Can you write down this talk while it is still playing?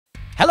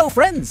Hello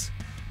friends!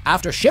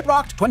 After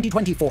Shiprocked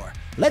 2024,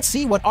 let's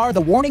see what are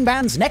the Warning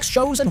Band's next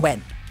shows and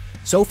when.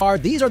 So far,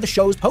 these are the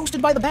shows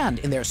posted by the band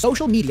in their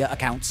social media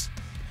accounts.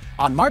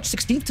 On March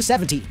 16th to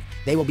 17th,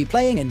 they will be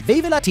playing in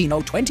Vive Latino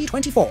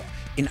 2024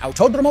 in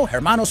Autódromo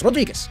Hermanos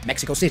Rodriguez,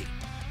 Mexico City.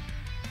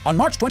 On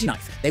March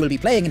 29th, they will be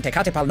playing in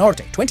Tecate Pal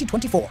Norte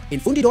 2024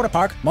 in Fundidora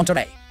Park,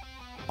 Monterrey.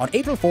 On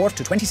April 4th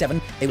to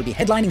 27th, they will be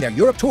headlining their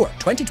Europe Tour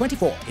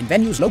 2024 in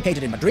venues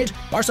located in Madrid,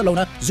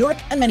 Barcelona, Zurich,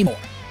 and many more.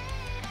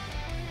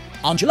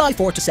 On July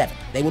 4th to 7th,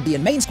 they will be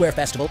in Main Square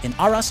Festival in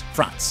Arras,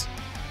 France.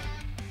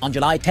 On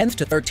July 10th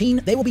to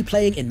 13th, they will be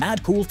playing in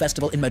Mad Cool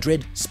Festival in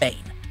Madrid,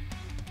 Spain.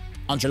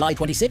 On July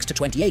 26th to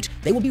 28th,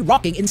 they will be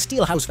rocking in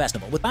Steelhouse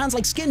Festival with bands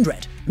like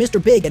Skindred,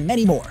 Mr. Big, and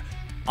many more.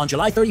 On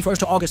July 31st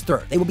to August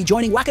 3rd, they will be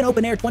joining Wacken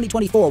Open Air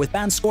 2024 with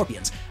bands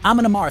Scorpions,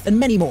 Amon Amarth, and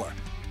many more.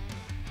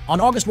 On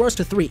August 1st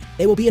to 3,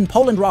 they will be in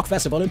Poland Rock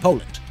Festival in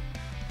Poland.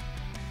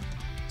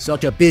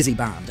 Such a busy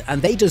band,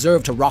 and they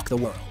deserve to rock the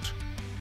world.